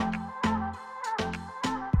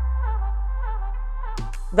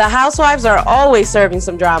The housewives are always serving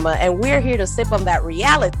some drama, and we're here to sip on that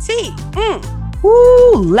reality.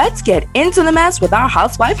 Ooh, let's get into the mess with our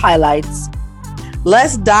housewife highlights.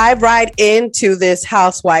 Let's dive right into this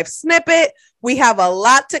housewife snippet. We have a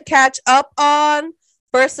lot to catch up on.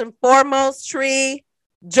 First and foremost, Tree,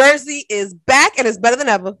 Jersey is back and it's better than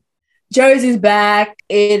ever. Jersey's back.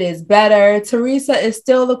 It is better. Teresa is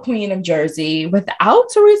still the queen of Jersey. Without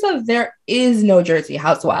Teresa, there is no Jersey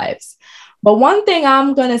Housewives. But one thing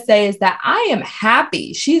I'm going to say is that I am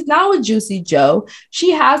happy. She's now with Juicy Joe. She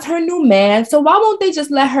has her new man. So why won't they just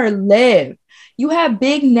let her live? You have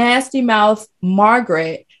big, nasty mouth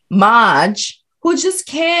Margaret, Maj, who just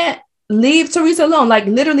can't leave Teresa alone. Like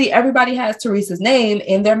literally everybody has Teresa's name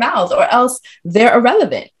in their mouth or else they're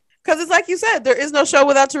irrelevant. Because it's like you said, there is no show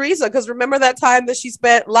without Teresa. Because remember that time that she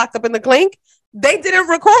spent locked up in the clink? They didn't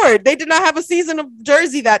record. They did not have a season of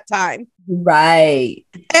Jersey that time. Right.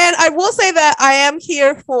 And I will say that I am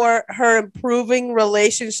here for her improving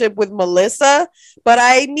relationship with Melissa, but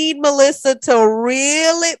I need Melissa to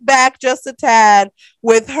reel it back just a tad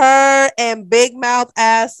with her and big mouth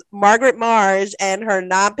ass Margaret Marge and her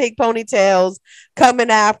non-pig ponytails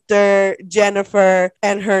coming after Jennifer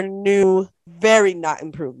and her new, very not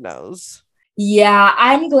improved nose. Yeah,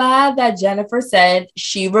 I'm glad that Jennifer said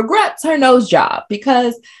she regrets her nose job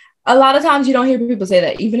because a lot of times you don't hear people say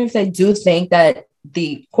that, even if they do think that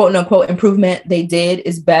the quote unquote improvement they did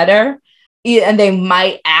is better and they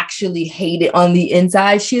might actually hate it on the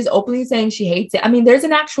inside. She is openly saying she hates it. I mean, there's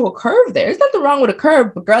an actual curve there. There's nothing wrong with a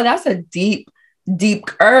curve, but girl, that's a deep, deep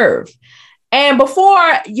curve. And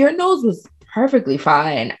before, your nose was perfectly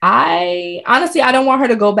fine. I don't want her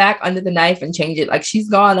to go back under the knife and change it. Like she's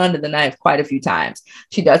gone under the knife quite a few times.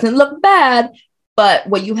 She doesn't look bad, but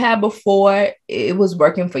what you had before, it was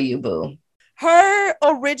working for you, boo. Her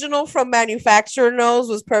original from manufacturer nose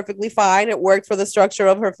was perfectly fine. It worked for the structure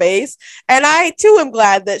of her face. And I too am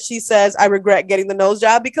glad that she says, I regret getting the nose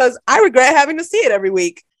job because I regret having to see it every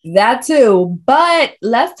week. That too. But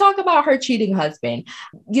let's talk about her cheating husband.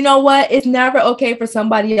 You know what? It's never okay for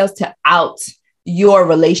somebody else to out your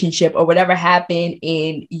relationship or whatever happened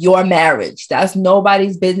in your marriage. That's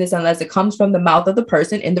nobody's business unless it comes from the mouth of the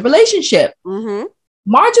person in the relationship.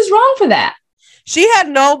 Marge is wrong for that. She had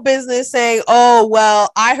no business saying, oh, well,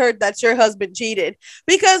 I heard that your husband cheated,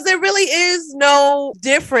 because there really is no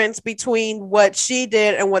difference between what she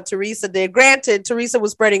did and what Teresa did. Granted, Teresa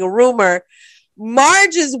was spreading a rumor.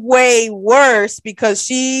 Marge is way worse because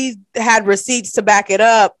she had receipts to back it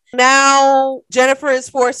up. Now Jennifer is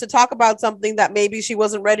forced to talk about something that maybe she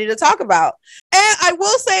wasn't ready to talk about. And I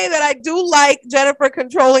will say that I do like Jennifer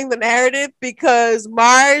controlling the narrative, because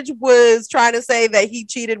Marge was trying to say that he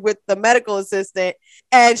cheated with the medical assistant.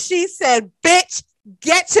 And she said, bitch,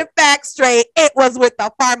 get your facts straight. It was with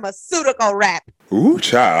the pharmaceutical rep. Ooh,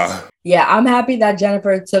 child. Yeah, I'm happy that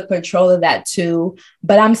Jennifer took control of that too,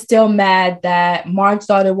 but I'm still mad that Marge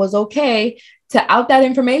thought it was okay to out that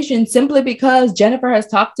information simply because Jennifer has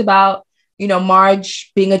talked about,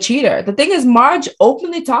 Marge being a cheater. The thing is, Marge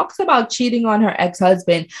openly talks about cheating on her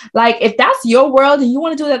ex-husband. Like, if that's your world and you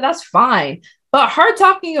want to do that, that's fine. But her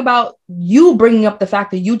talking about you bringing up the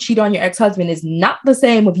fact that you cheat on your ex-husband is not the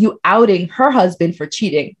same with you outing her husband for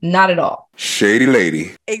cheating. Not at all. Shady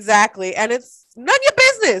lady. Exactly. And it's none your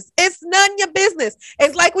business. It's none your business.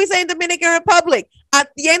 It's like we say in Dominican Republic,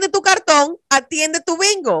 atiende tu cartón, atiende tu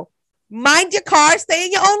bingo. Mind your car, stay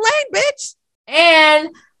in your own lane, bitch. And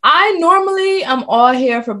I normally am all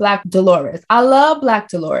here for Black Dolores. I love Black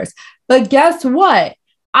Dolores. But guess what?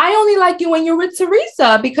 I only like you when you're with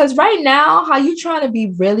Teresa, because right now, how you trying to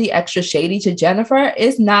be really extra shady to Jennifer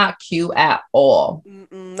is not cute at all.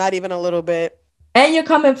 Not even a little bit. And you're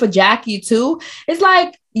coming for Jackie too. It's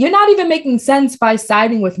like, you're not even making sense by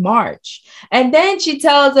siding with Marge. And then she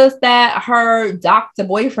tells us that her doctor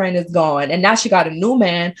boyfriend is gone and now she got a new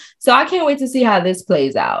man. So I can't wait to see how this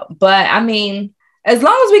plays out. But I mean, as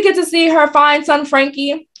long as we get to see her fine son,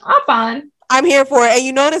 Frankie, I'm fine. I'm here for it. And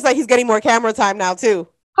you notice that he's getting more camera time now too.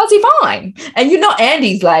 How's he fine? And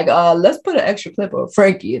Andy's like, let's put an extra clip of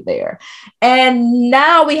Frankie in there. And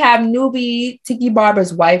now we have newbie Tiki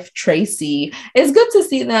Barber's wife, Tracy. It's good to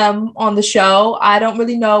see them on the show. I don't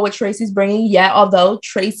really know what Tracy's bringing yet, although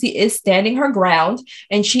Tracy is standing her ground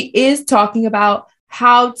and she is talking about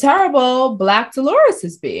how terrible Black Dolores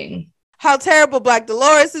is being. How terrible Black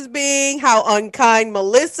Dolores is being, how unkind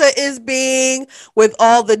Melissa is being with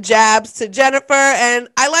all the jabs to Jennifer. And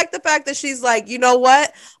I like the fact that she's like, you know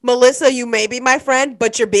what, Melissa, you may be my friend,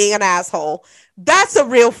 but you're being an asshole. That's a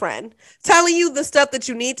real friend. Telling you the stuff that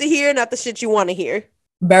you need to hear, not the shit you want to hear.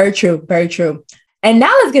 Very true. Very true. And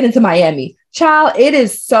now let's get into Miami. Child, it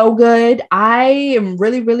is so good. I am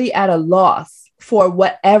really, really at a loss for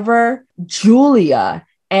whatever Julia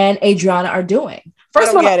and Adriana are doing. First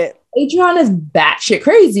of all, get it. Adriana's batshit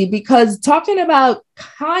crazy because talking about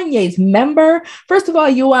Kanye's member, first of all,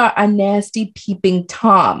 you are a nasty peeping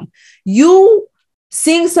Tom. You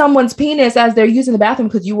seeing someone's penis as they're using the bathroom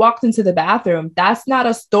because you walked into the bathroom, that's not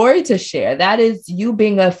a story to share. That is you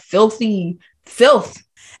being a filthy filth.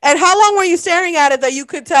 And how long were you staring at it that you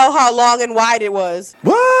could tell how long and wide it was?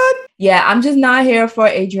 What? Yeah, I'm just not here for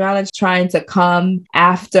Adriana trying to come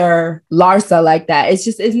after Larsa like that.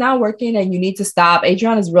 It's not working and you need to stop.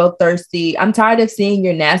 Adriana's real thirsty. I'm tired of seeing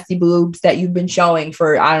your nasty boobs that you've been showing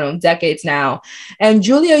for, I don't know, decades now. And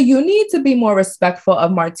Julia, you need to be more respectful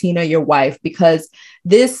of Martina, your wife, because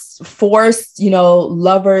this forced,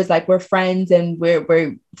 lovers, like we're friends and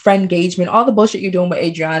we're friend engagement, all the bullshit you're doing with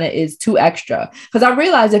Adriana is too extra. Because I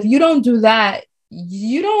realize if you don't do that,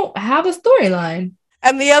 you don't have a storyline.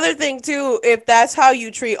 And the other thing, too, if that's how you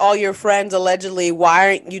treat all your friends, allegedly, why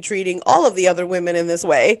aren't you treating all of the other women in this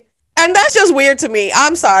way? And that's just weird to me.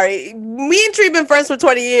 I'm sorry. Me and Tree been friends for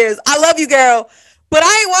 20 years. I love you, girl, but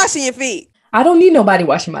I ain't washing your feet. I don't need nobody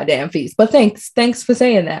washing my damn feet, but thanks for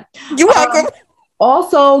saying that. You're welcome.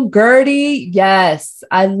 Also, Gertie, yes,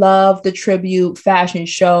 I love the tribute fashion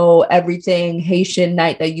show, everything Haitian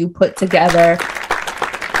night that you put together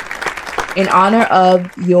in honor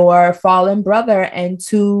of your fallen brother and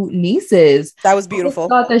 2 nieces. That was beautiful. I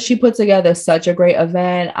thought that she put together such a great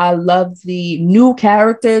event. I love the new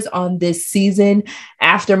characters on this season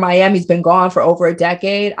after Miami's been gone for over a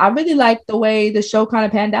decade. I really like the way the show kind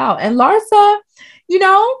of panned out. And Larsa,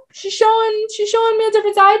 she's showing me a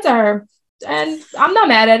different side to her. And I'm not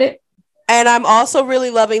mad at it. And I'm also really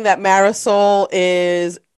loving that Marisol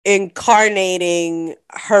is incarnating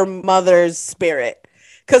her mother's spirit.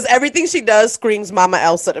 Because everything she does screams Mama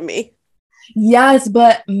Elsa to me. Yes,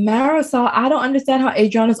 but Marisol, I don't understand how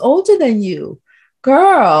Adriana's older than you.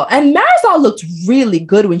 Girl. And Marisol looked really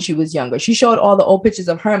good when she was younger. She showed all the old pictures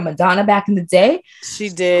of her and Madonna back in the day. She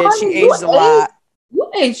did. She aged a lot. You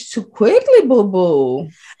aged too quickly, boo-boo.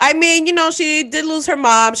 I mean, she did lose her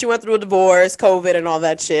mom. She went through a divorce, COVID, and all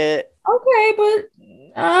that shit. Okay, but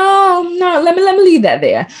no, let me leave that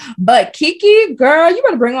there. But Kiki, girl, you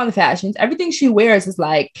better bring on the fashions. Everything she wears is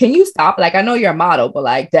like, can you stop? Like, I know you're a model, but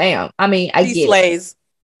like, damn. I mean, She slays.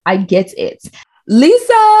 I get it.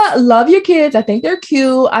 Lisa, love your kids. I think they're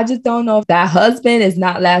cute. I just don't know if that husband is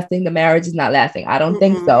not lasting. The marriage is not lasting. I don't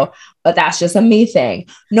think so. But that's just a me thing.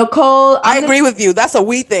 Nicole, I agree with you. That's a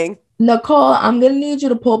we thing. Nicole, I'm going to need you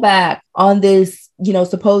to pull back on this,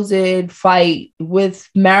 supposed fight with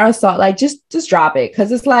Marisol. Like, just drop it.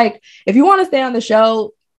 Because it's like, if you want to stay on the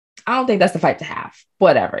show, I don't think that's the fight to have.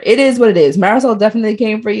 Whatever. It is what it is. Marisol definitely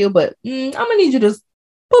came for you, but I'm going to need you to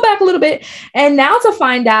pull back a little bit. And now to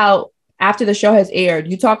find out, after the show has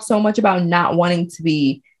aired, you talk so much about not wanting to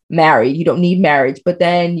be married. You don't need marriage. But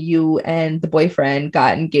then you and the boyfriend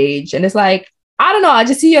got engaged. And it's like, I don't know. I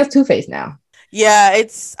just see you as Two-Face now. Yeah,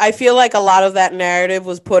 I feel like a lot of that narrative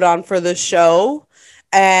was put on for the show.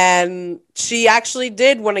 And she actually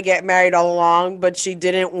did want to get married all along, but she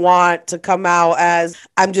didn't want to come out as,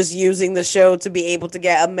 I'm just using the show to be able to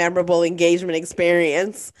get a memorable engagement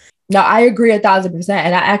experience. No, I agree 1,000%.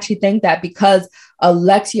 And I actually think that because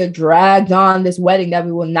Alexia dragged on this wedding that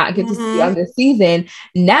we will not get to see on this season,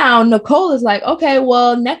 now Nicole is like, okay,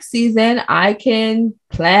 well, next season I can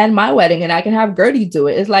plan my wedding and I can have Gertie do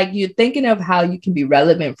it. It's like you're thinking of how you can be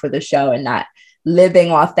relevant for the show and not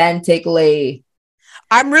living authentically.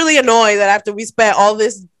 I'm really annoyed that after we spent all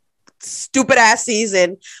this stupid ass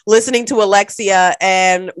season listening to Alexia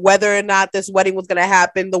and whether or not this wedding was going to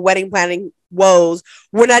happen, the wedding planning woes,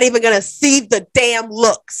 we're not even going to see the damn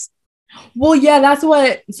looks. Well, yeah,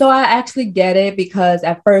 so I actually get it because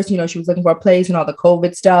at first, she was looking for a place and all the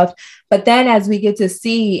COVID stuff. But then as we get to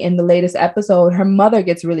see in the latest episode, her mother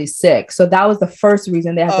gets really sick. So that was the first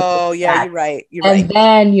reason they had to. Oh, yeah, you're right. And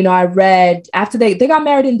then, I read after they got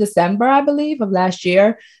married in December, I believe, of last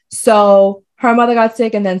year. So her mother got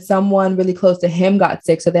sick and then someone really close to him got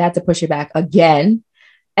sick. So they had to push it back again.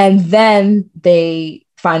 And then they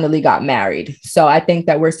finally got married. So I think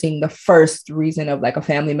that we're seeing the first reason of like a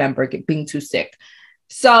family member being too sick.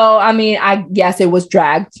 So, I mean, I guess it was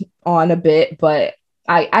dragged on a bit, but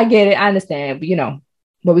I get it. I understand. But,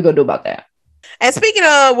 what we gonna do about that? And speaking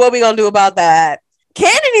of what we gonna do about that,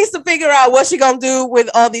 Candy needs to figure out what she gonna do with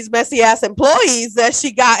all these messy ass employees that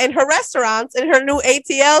she got in her restaurants in her new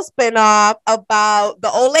ATL spinoff about the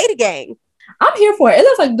old lady gang. I'm here for it. It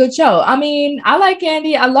looks like a good show. I mean, I like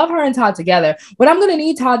Candy. I love her and Todd together. What I'm going to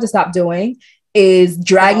need Todd to stop doing is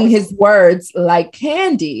dragging his words like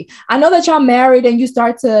Kandi. I know that y'all married and you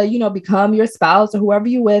start to, become your spouse or whoever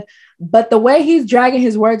you with, but the way he's dragging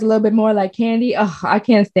his words a little bit more like Kandi, I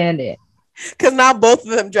can't stand it. Because now both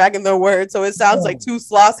of them dragging their words, so it sounds like two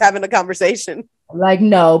sloths having a conversation. Like,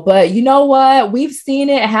 no, but you know what? We've seen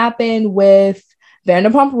it happen with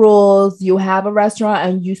Vanderpump Rules. You have a restaurant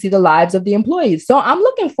and you see the lives of the employees. So I'm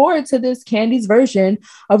looking forward to this Candy's version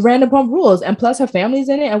of Vanderpump Rules. And plus her family's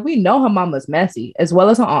in it. And we know her mama's messy as well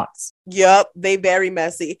as her aunts. Yep, they very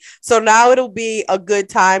messy. So now it'll be a good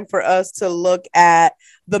time for us to look at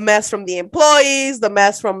the mess from the employees, the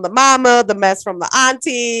mess from the mama, the mess from the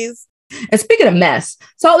aunties. And speaking of mess,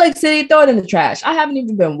 Salt Lake City, throw it in the trash. I haven't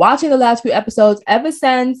even been watching the last few episodes ever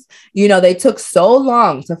since, they took so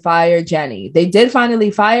long to fire Jenny. They did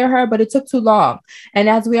finally fire her, but it took too long. And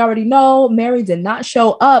as we already know, Mary did not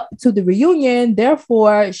show up to the reunion.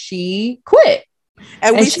 Therefore, she quit.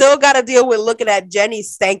 And we still got to deal with looking at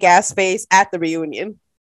Jenny's stank ass face at the reunion.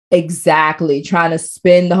 Exactly. Trying to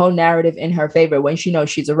spin the whole narrative in her favor when she knows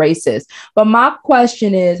she's a racist. But my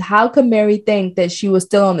question is, how could Mary think that she was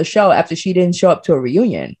still on the show after she didn't show up to a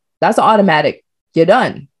reunion? That's automatic. You're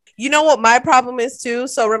done. You know what my problem is too?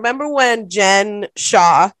 So remember when Jen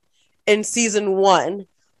Shah in season 1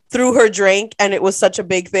 threw her drink and it was such a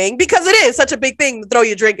big thing? Because it is such a big thing to throw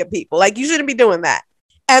your drink at people. Like, you shouldn't be doing that.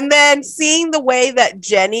 And then seeing the way that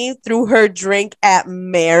Jenny threw her drink at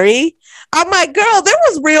Mary, I'm like, girl, there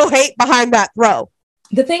was real hate behind that throw.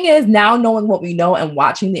 The thing is, now knowing what we know and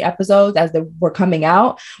watching the episodes as they were coming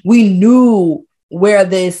out, we knew where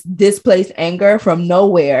this displaced anger from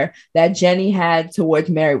nowhere that Jenny had towards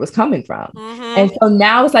Mary was coming from. Mm-hmm. And so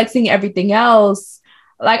now it's like seeing everything else.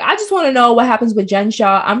 Like, I just want to know what happens with Jen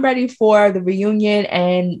Shah. I'm ready for the reunion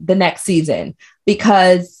and the next season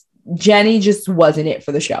because Jenny just wasn't it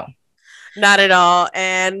for the show. Not at all.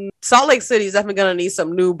 And Salt Lake City is definitely going to need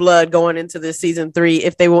some new blood going into this season 3,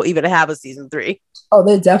 if they will even have a season 3. Oh,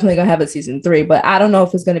 they're definitely going to have a season 3, but I don't know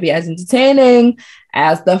if it's going to be as entertaining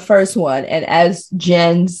as the first one and as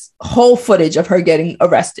Jen's whole footage of her getting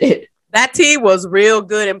arrested. That tea was real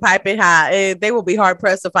good and piping hot. They will be hard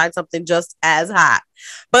pressed to find something just as hot.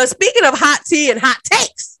 But speaking of hot tea and hot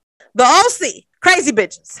takes, the OC, crazy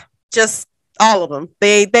bitches, just all of them.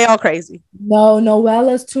 They all crazy. No,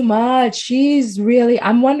 Noella's too much. She's really,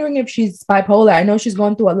 I'm wondering if she's bipolar. I know she's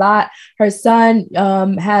going through a lot. Her son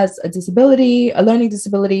has a disability, a learning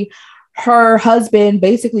disability. Her husband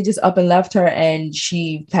basically just up and left her, and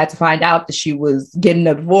she had to find out that she was getting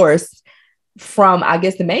a divorce from, I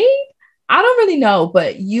guess, the maid. I don't really know,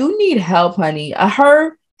 but you need help, honey.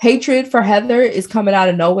 Her hatred for Heather is coming out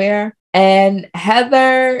of nowhere. And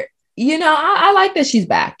Heather, I like that she's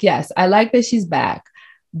back. Yes, I like that she's back.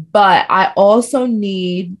 But I also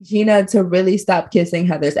need Gina to really stop kissing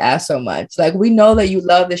Heather's ass so much. Like, we know that you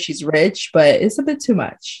love that she's rich, but it's a bit too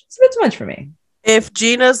much. It's a bit too much for me. If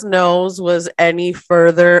Gina's nose was any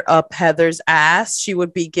further up Heather's ass, she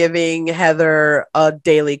would be giving Heather a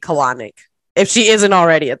daily colonic, if she isn't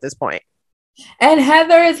already at this point. And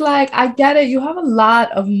Heather is like, I get it. You have a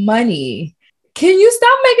lot of money. Can you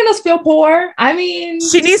stop making us feel poor? I mean,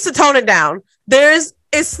 she needs to tone it down.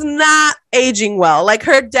 It's not aging well. Like,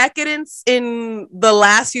 her decadence in the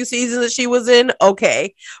last few seasons that she was in,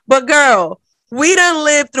 okay. But girl, we done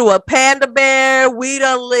lived through a panda bear. We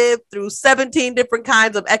done lived through 17 different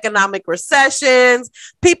kinds of economic recessions.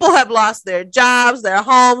 People have lost their jobs, their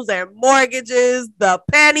homes, their mortgages, the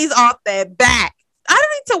panties off their back. I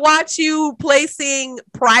don't need to watch you placing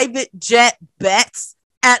private jet bets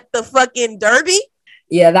at the fucking Derby.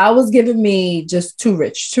 Yeah, that was giving me just too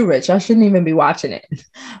rich. I shouldn't even be watching it.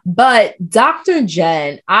 But Dr.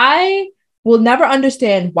 Jen, I will never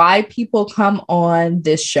understand why people come on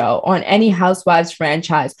this show, on any Housewives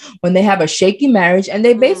franchise, when they have a shaky marriage and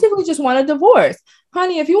they basically just want a divorce.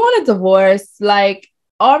 Honey, if you want a divorce, like,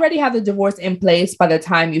 already have the divorce in place by the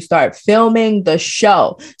time you start filming the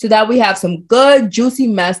show so that we have some good, juicy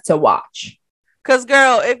mess to watch. Because,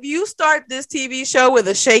 girl, if you start this TV show with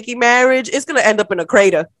a shaky marriage, it's going to end up in a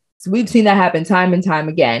crater. So we've seen that happen time and time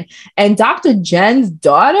again. And Dr. Jen's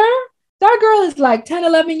daughter, that girl is like 10,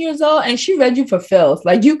 11 years old, and she read you for filth.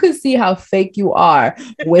 Like, you could see how fake you are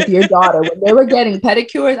with your daughter. When they were getting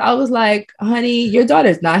pedicures, I was like, honey, your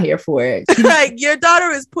daughter's not here for it. Like, your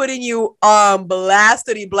daughter is putting you on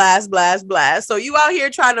blastity blast. So you out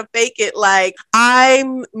here trying to fake it like,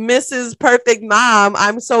 I'm Mrs. Perfect Mom.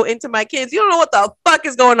 I'm so into my kids. You don't know what the fuck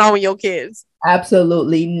is going on with your kids.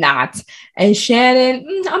 Absolutely not. And Shannon,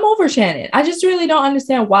 I'm over Shannon. I just really don't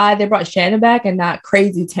understand why they brought Shannon back and not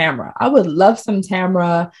crazy Tamra. I would love some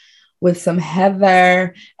Tamra with some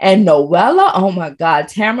Heather and Noella. Oh my God,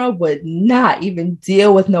 Tamra would not even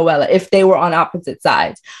deal with Noella if they were on opposite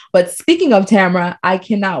sides. But speaking of Tamra, I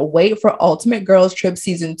cannot wait for Ultimate Girls Trip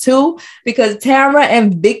Season 2 because Tamra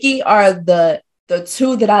and Vicky are the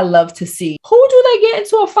two that I love to see. Who do they get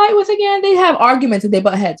into a fight with again? They have arguments and they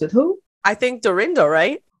butt heads with who? I think Dorinda,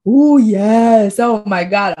 right? Oh, yes. Oh, my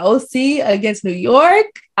God. OC against New York.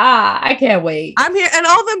 I can't wait. I'm here. And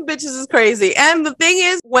all them bitches is crazy. And the thing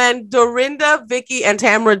is, when Dorinda, Vicky, and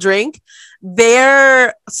Tamra drink,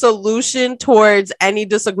 their solution towards any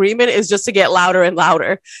disagreement is just to get louder and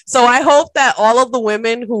louder. So I hope that all of the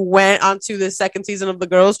women who went onto the second season of the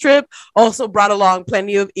girls trip also brought along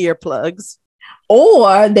plenty of earplugs.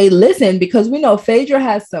 Or they listen because we know Phaedra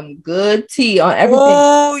has some good tea on everything.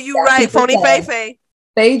 Oh, you're right. Phony Faye.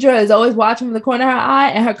 Phaedra is always watching from the corner of her eye,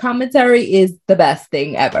 and her commentary is the best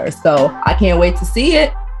thing ever. So I can't wait to see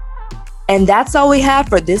it. And that's all we have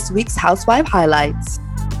for this week's Housewife Highlights.